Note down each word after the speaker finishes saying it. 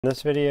In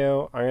this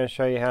video, I'm going to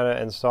show you how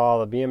to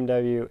install the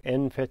BMW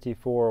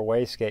N54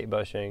 wastegate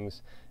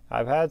bushings.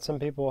 I've had some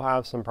people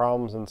have some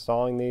problems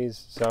installing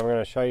these, so I'm going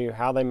to show you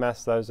how they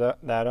mess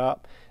that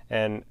up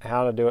and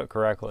how to do it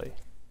correctly.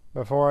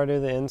 Before I do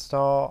the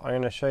install, I'm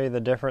going to show you the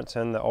difference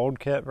in the old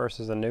kit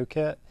versus the new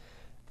kit.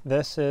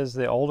 This is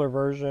the older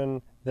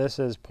version. This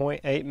is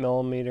 0.8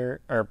 millimeter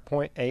or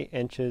 0.8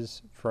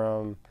 inches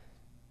from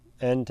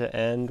end to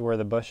end where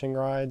the bushing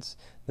rides.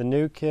 The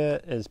new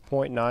kit is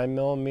 0.9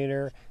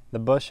 millimeter. The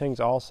bushing's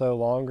also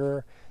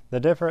longer. The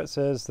difference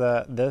is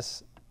that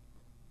this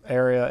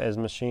area is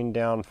machined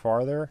down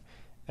farther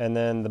and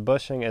then the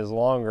bushing is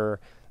longer.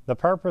 The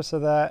purpose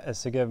of that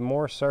is to give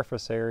more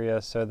surface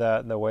area so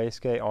that the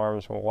wastegate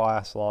arms will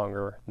last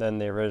longer than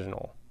the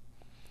original.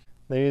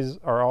 These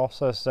are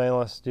also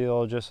stainless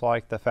steel just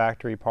like the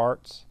factory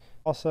parts.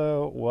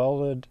 Also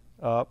welded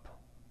up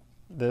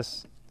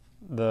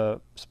the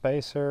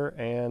spacer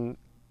and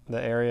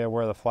the area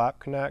where the flap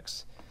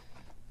connects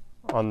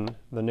on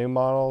the new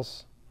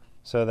models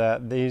so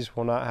that these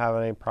will not have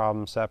any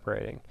problem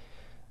separating.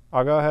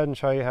 I'll go ahead and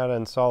show you how to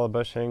install the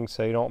bushing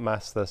so you don't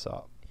mess this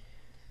up.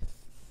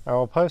 I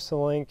will post a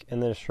link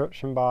in the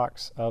description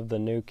box of the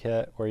new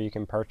kit where you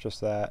can purchase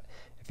that.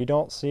 If you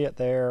don't see it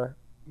there,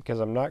 because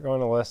I'm not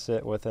going to list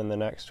it within the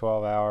next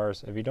 12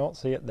 hours, if you don't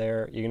see it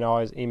there, you can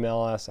always email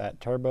us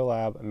at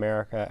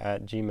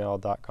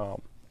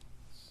turbolabamerica@gmail.com.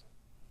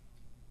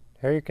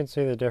 Here you can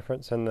see the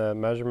difference in the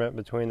measurement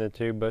between the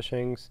two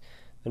bushings.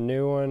 The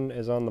new one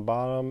is on the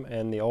bottom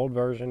and the old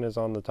version is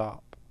on the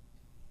top.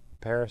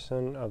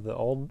 Comparison of the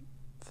old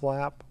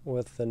flap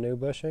with the new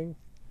bushing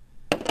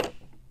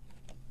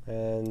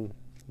and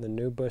the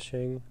new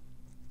bushing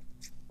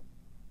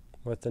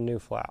with the new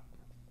flap.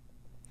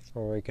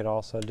 Or we could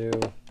also do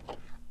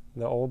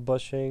the old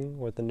bushing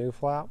with the new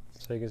flap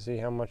so you can see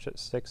how much it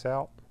sticks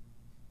out,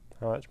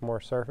 how much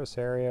more surface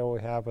area we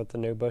have with the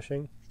new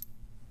bushing.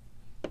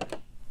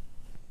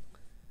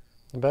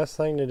 The best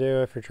thing to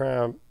do if you're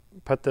trying to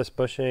put this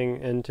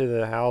bushing into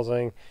the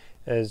housing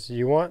is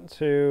you want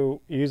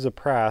to use a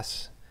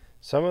press.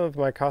 Some of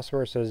my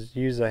customers says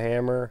use a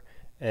hammer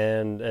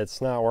and it's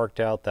not worked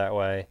out that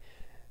way.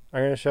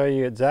 I'm going to show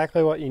you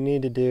exactly what you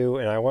need to do,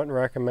 and I wouldn't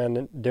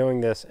recommend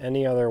doing this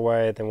any other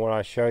way than what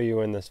I show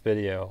you in this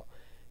video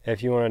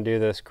if you want to do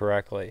this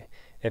correctly.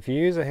 If you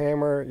use a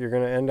hammer, you're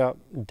going to end up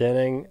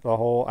denting the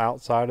whole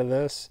outside of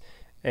this,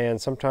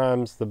 and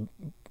sometimes the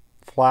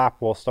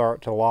flap will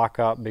start to lock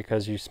up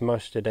because you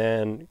smushed it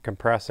in,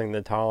 compressing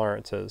the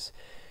tolerances.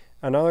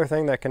 Another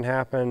thing that can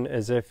happen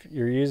is if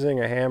you're using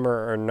a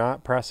hammer or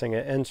not pressing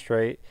it in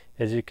straight,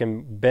 is you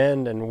can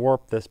bend and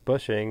warp this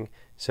bushing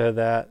so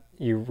that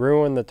you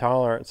ruin the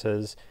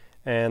tolerances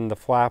and the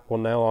flap will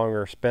no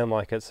longer spin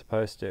like it's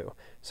supposed to.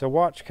 So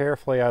watch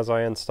carefully as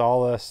I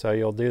install this so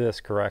you'll do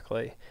this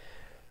correctly.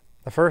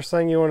 The first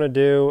thing you want to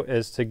do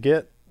is to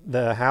get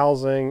the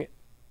housing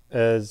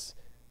as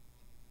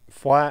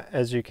flat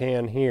as you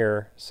can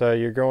here. So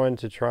you're going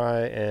to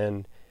try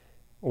and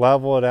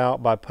level it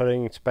out by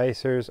putting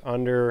spacers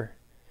under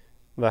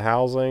the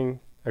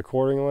housing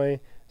accordingly.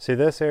 See,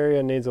 this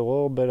area needs a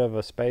little bit of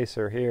a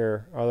spacer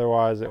here,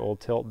 otherwise it will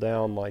tilt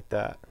down like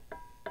that.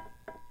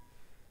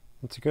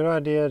 It's a good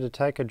idea to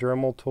take a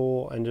Dremel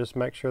tool and just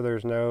make sure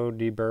there's no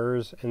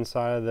deburrs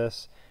inside of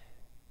this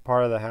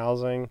part of the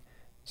housing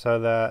so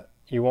that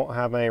you won't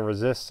have any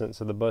resistance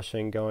of the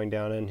bushing going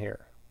down in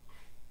here.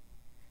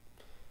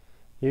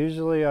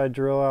 Usually I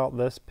drill out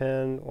this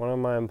pin. One of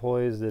my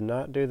employees did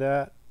not do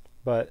that,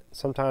 but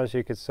sometimes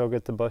you could still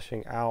get the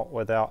bushing out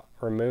without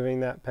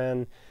removing that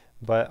pin.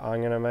 But I'm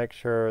going to make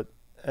sure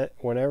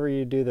whenever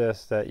you do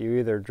this that you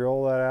either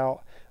drill that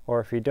out, or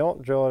if you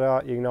don't drill it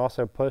out, you can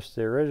also push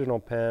the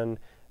original pin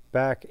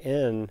back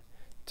in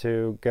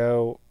to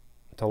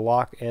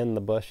lock in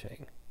the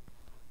bushing.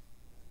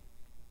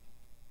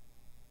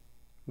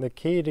 The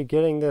key to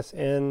getting this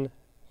in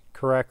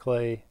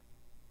correctly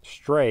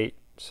straight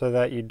so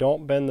that you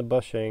don't bend the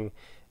bushing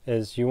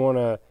is you want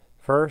to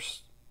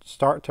first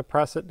start to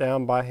press it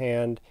down by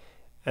hand,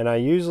 and I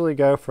usually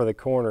go for the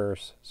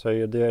corners. So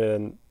you'll do it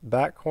in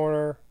back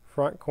corner,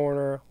 front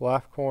corner,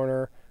 left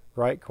corner,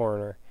 right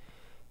corner.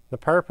 The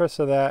purpose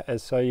of that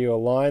is so you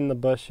align the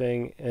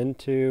bushing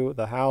into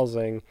the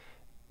housing.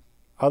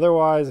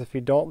 Otherwise, if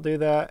you don't do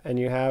that and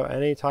you have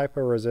any type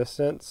of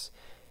resistance,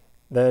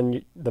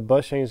 then the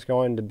bushing is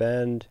going to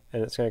bend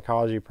and it's going to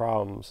cause you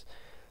problems.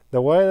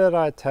 The way that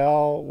I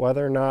tell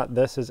whether or not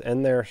this is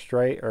in there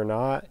straight or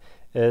not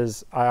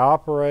is I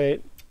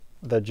operate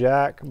the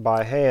jack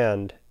by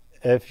hand.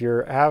 If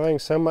you're having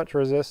so much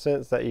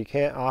resistance that you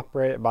can't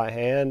operate it by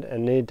hand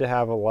and need to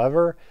have a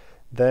lever,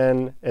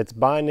 then it's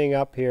binding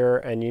up here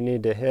and you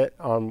need to hit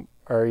on,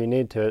 or you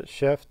need to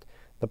shift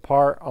the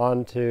part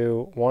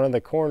onto one of the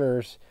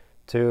corners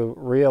to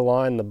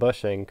realign the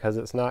bushing because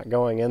it's not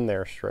going in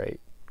there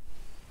straight.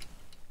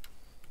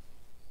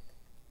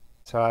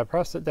 So I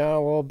pressed it down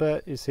a little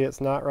bit. You see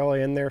it's not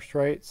really in there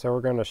straight, so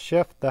we're going to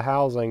shift the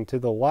housing to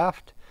the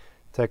left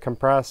to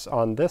compress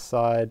on this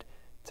side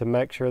to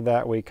make sure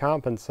that we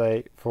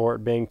compensate for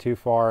it being too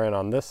far in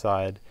on this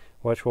side.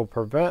 which will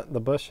prevent the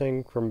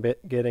bushing from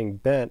getting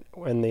bent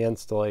in the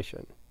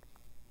installation.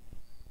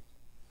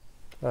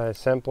 I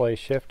simply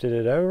shifted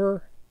it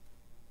over.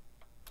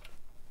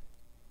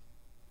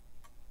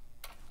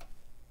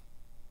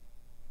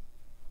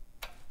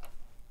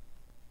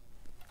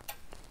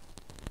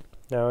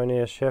 Now I need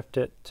to shift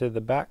it to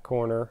the back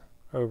corner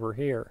over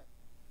here.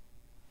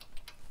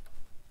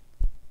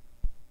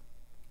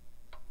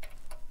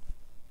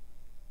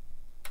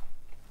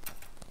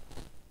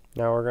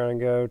 Now we're going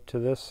to go to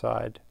this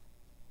side.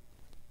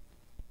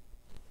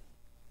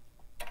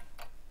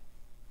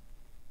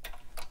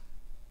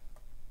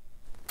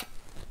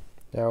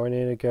 Now we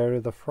need to go to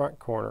the front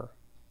corner.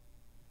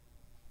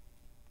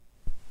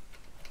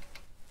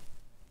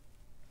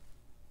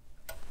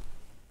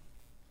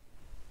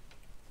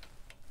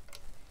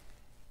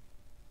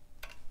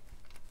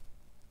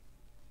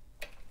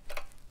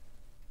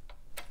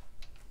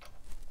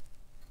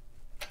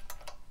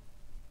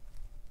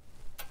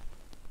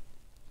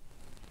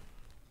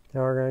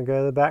 Now we're going to go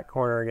to the back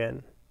corner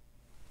again.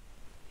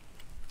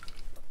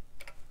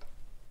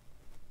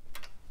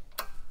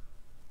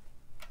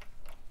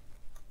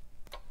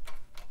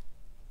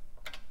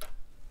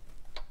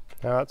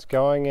 Now it's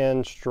going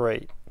in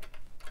straight.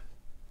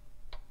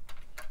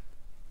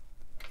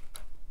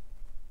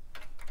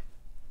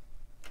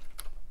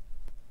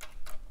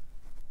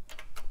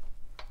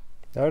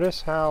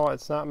 Notice how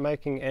it's not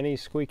making any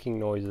squeaking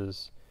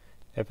noises.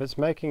 If it's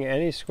making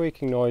any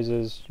squeaking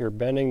noises, you're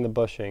bending the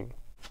bushing.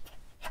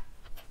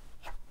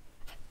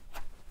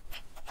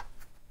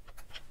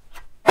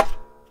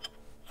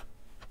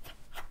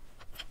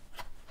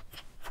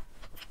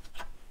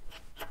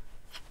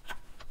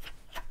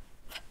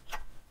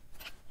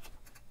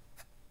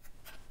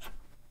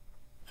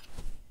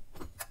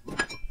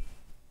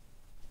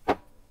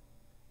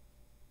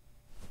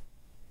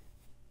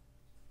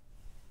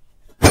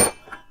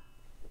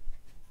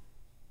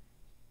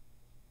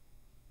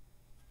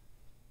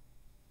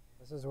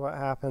 This is what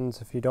happens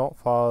if you don't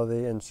follow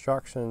the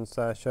instructions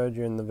that I showed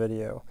you in the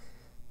video.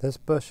 This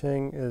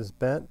bushing is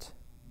bent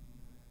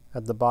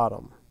at the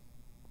bottom.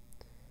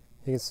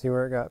 You can see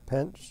where it got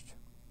pinched.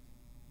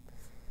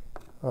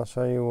 I'll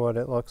show you what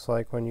it looks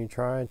like when you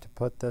try to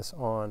put this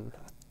on.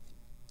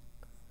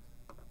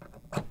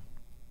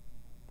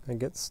 It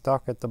gets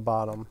stuck at the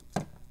bottom.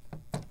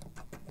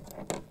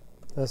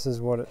 This is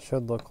what it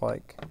should look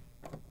like.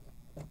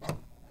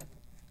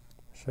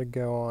 Should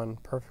go on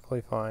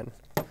perfectly fine.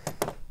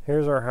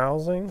 Here's our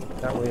housing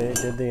that we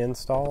did the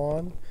install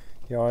on.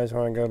 You always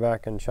want to go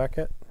back and check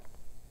it.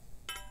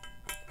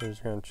 We're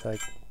just going to check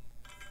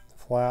the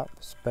flap,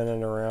 spin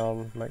it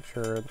around, make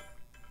sure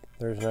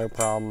there's no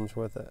problems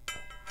with it.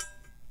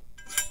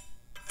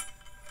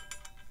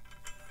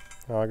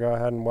 I'll go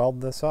ahead and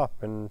weld this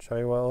up and show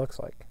you what it looks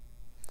like.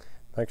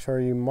 Make sure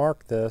you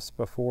mark this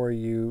before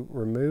you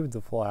remove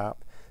the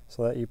flap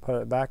so that you put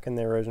it back in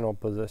the original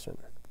position.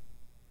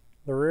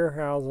 The rear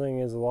housing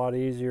is a lot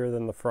easier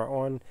than the front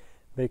one,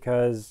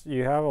 because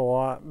you have a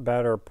lot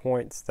better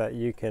points that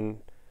you can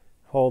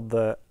hold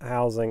the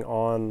housing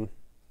on,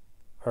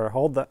 or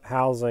hold the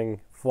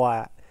housing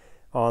flat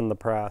on the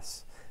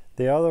press.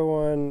 The other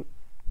one,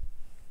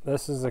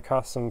 this is a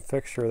custom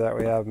fixture that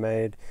we have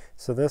made.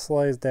 So this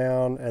lays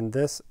down and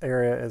this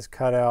area is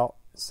cut out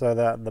so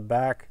that the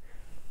back,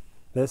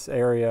 this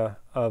area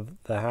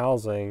of the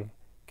housing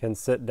can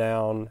sit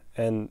down,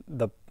 and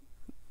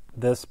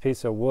this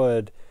piece of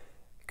wood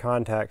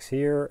contacts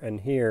here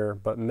and here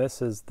but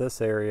misses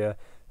this area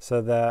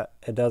so that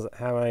it doesn't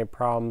have any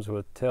problems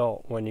with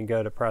tilt when you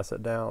go to press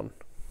it down.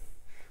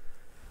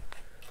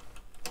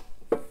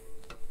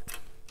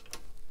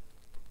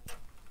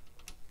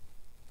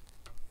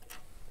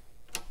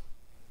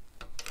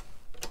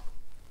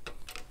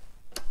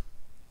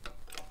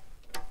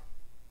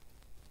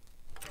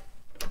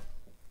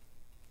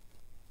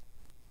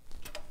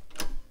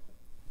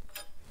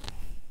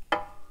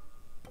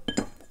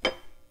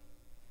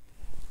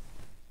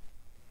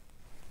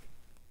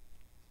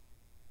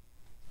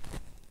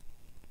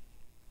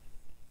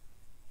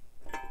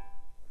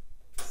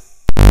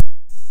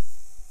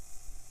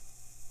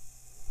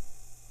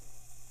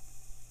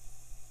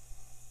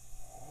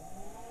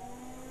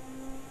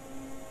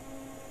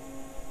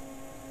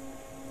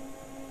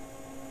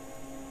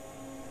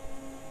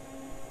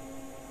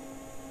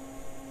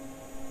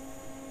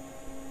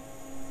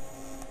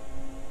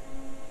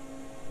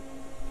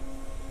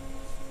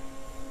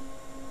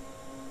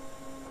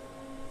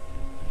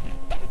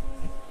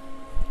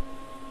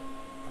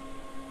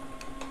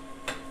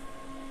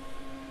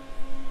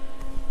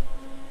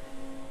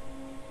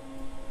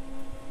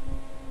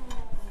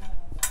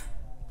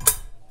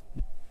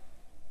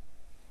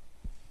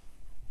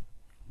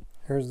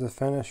 Here's the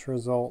finished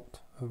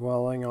result of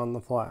welding on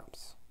the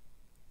flaps.